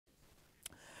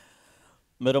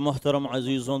میرے محترم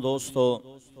عزیزوں دوستو،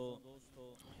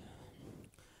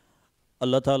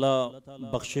 اللہ تعالیٰ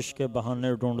بخشش کے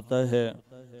بہانے ڈھونڈتا ہے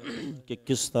کہ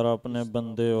کس طرح اپنے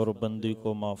بندے اور بندی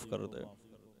کو معاف کر دے۔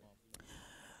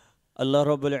 اللہ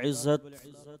رب العزت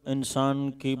انسان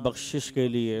کی بخشش کے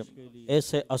لیے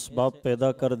ایسے اسباب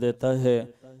پیدا کر دیتا ہے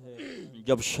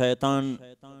جب شیطان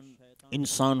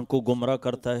انسان کو گمراہ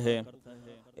کرتا ہے،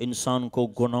 انسان کو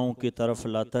گناہوں کی طرف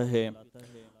لاتا ہے،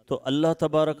 تو اللہ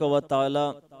تبارک و تعالی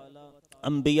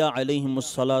انبیاء علیہم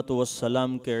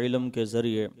السلام کے علم کے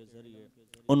ذریعے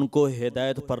ان کو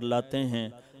ہدایت پر لاتے ہیں۔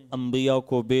 انبیاء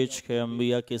کو بیچ کے،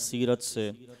 انبیاء کی سیرت سے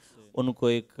ان کو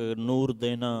ایک نور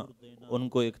دینا، ان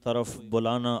کو ایک طرف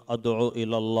بلانا، ادعو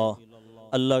الی اللہ،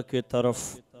 اللہ کی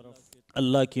طرف،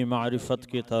 اللہ کی معرفت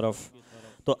کی طرف۔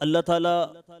 تو اللہ تعالیٰ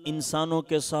انسانوں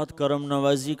کے ساتھ کرم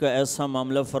نوازی کا ایسا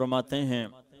معاملہ فرماتے ہیں۔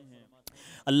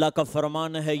 اللہ کا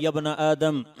فرمان ہے، یا ابن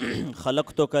آدم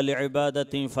خلقتک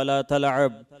لعبادتی فلا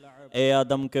تلعب، اے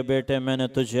آدم کے بیٹے میں نے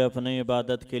تجھے اپنی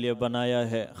عبادت کے لیے بنایا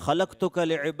ہے۔ خلقتک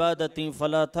لعبادتی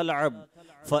فلا تلعب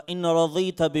فإن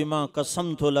رضیت بما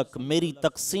قسمت لک، میری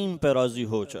تقسیم پہ راضی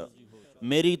ہو جا،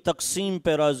 میری تقسیم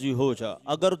پہ راضی ہو جا۔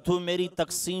 اگر تو میری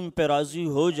تقسیم پہ راضی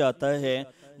ہو جاتا ہے،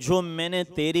 جو میں نے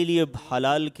تیرے لیے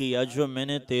حلال کیا، جو میں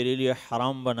نے تیرے لیے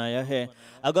حرام بنایا ہے،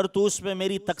 اگر تو اس پہ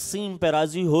میری تقسیم پہ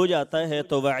راضی ہو جاتا ہے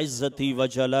تو وعزتی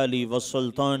وجلالی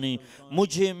وسلطانی،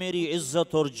 مجھے میری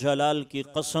عزت اور جلال کی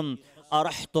قسم،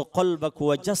 ارحت قلبک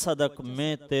وجسدک،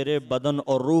 میں تیرے بدن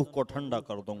اور روح کو ٹھنڈا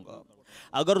کر دوں گا۔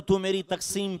 اگر تو میری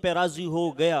تقسیم پہ راضی ہو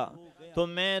گیا تو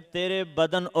میں تیرے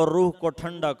بدن اور روح کو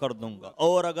ٹھنڈا کر دوں گا،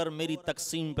 اور اگر میری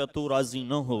تقسیم پہ تو راضی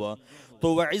نہ ہوا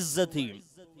تو وعزتی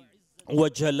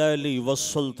وجلالی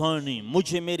وسلطانی،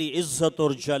 مجھے میری عزت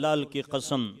اور جلال کی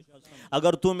قسم،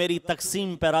 اگر تو میری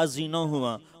تقسیم پہ راضی نہ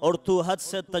ہوا اور تو حد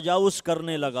سے تجاوز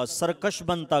کرنے لگا، سرکش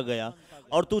بنتا گیا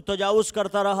اور تو تجاوز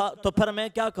کرتا رہا، تو پھر میں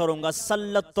کیا کروں گا؟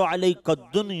 سلطت علیک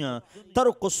الدنیا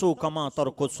ترقص کما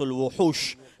ترقص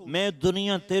الوحوش، میں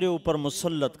دنیا تیرے اوپر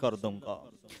مسلط کر دوں گا،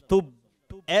 تو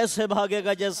ایسے بھاگے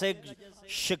گا جیسے ایک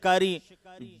شکاری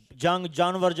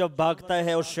جانور جب بھاگتا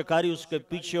ہے اور شکاری اس کے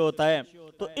پیچھے ہوتا ہے،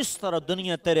 تو اس طرح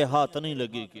دنیا تیرے ہاتھ نہیں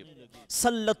لگے گی۔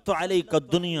 سلطت علیک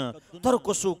الدنیا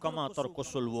ترقص کما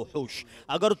ترقص الوحوش،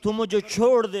 اگر تو مجھے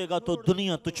چھوڑ دے گا تو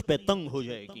دنیا تجھ پہ تنگ ہو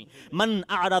جائے گی۔ من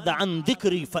اعرض عن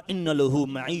ذکری فإن له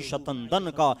معیشتا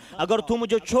ضنکا، اگر تو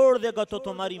مجھے چھوڑ دے گا تو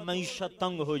تمہاری معیشت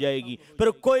تنگ ہو جائے گی۔ پھر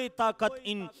کوئی طاقت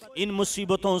ان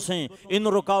مصیبتوں سے، ان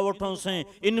رکاوٹوں سے،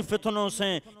 ان فتنوں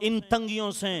سے، ان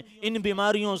تنگیوں سے، ان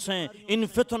بیماریوں سے، ان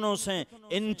فتنوں سے،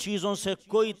 ان چیزوں سے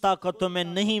کوئی طاقت تمہیں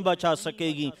نہیں بچا سکے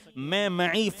گی۔ میں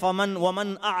معی فمن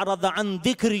ومن اعرض عن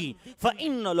ذکری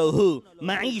فإن له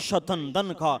معیشتا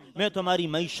ضنکا، میں تمہاری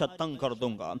معیشت تنگ کر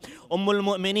دوں گا۔ ام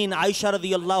المؤمنین عائشہ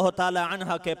رضی اللہ تعالی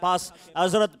عنہ کے پاس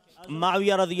حضرت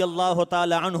معاویہ رضی اللہ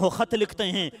تعالی عنہ خط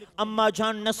لکھتے ہیں، اماں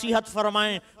جان نصیحت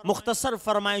فرمائیں، مختصر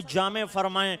فرمائیں، جامع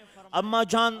فرمائیں۔ اماں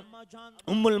جان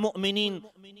ام المؤمنین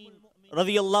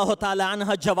رضی اللہ تعالی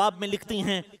عنہ جواب میں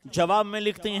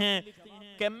لکھتی ہیں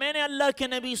کہ میں نے اللہ کے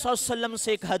نبی صلی اللہ علیہ وسلم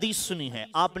سے ایک حدیث سنی ہے،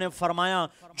 آپ نے فرمایا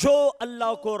جو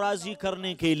اللہ کو راضی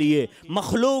کرنے کے لیے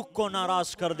مخلوق کو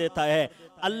ناراض کر دیتا ہے،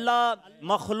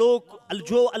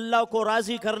 جو اللہ کو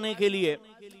راضی کرنے کے لیے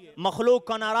مخلوق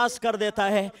کو ناراض کر دیتا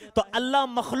ہے تو اللہ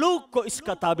مخلوق کو اس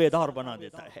کا تابعدار بنا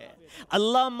دیتا ہے،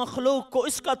 اللہ مخلوق کو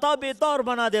اس کا تابعدار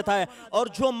بنا دیتا ہے، اور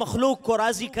جو مخلوق کو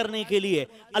راضی کرنے کے لیے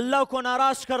اللہ کو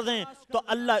ناراض کر دیں تو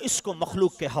اللہ اس کو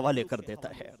مخلوق کے حوالے کر دیتا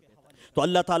ہے۔ تو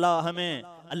اللہ تعالیٰ ہمیں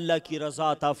اللہ کی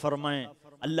رضا عطا فرمائیں،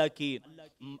 اللہ کی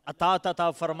اطاعت عطا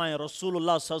فرمائیں، رسول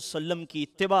اللہ صلی اللہ علیہ وسلم کی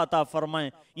اتباع عطا فرمائیں۔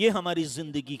 یہ ہماری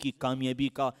زندگی کی کامیابی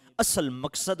کا اصل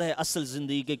مقصد ہے، اصل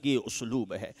زندگی کی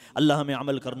اسلوب ہے۔ اللہ ہمیں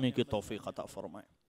عمل کرنے کی توفیق عطا فرمائیں۔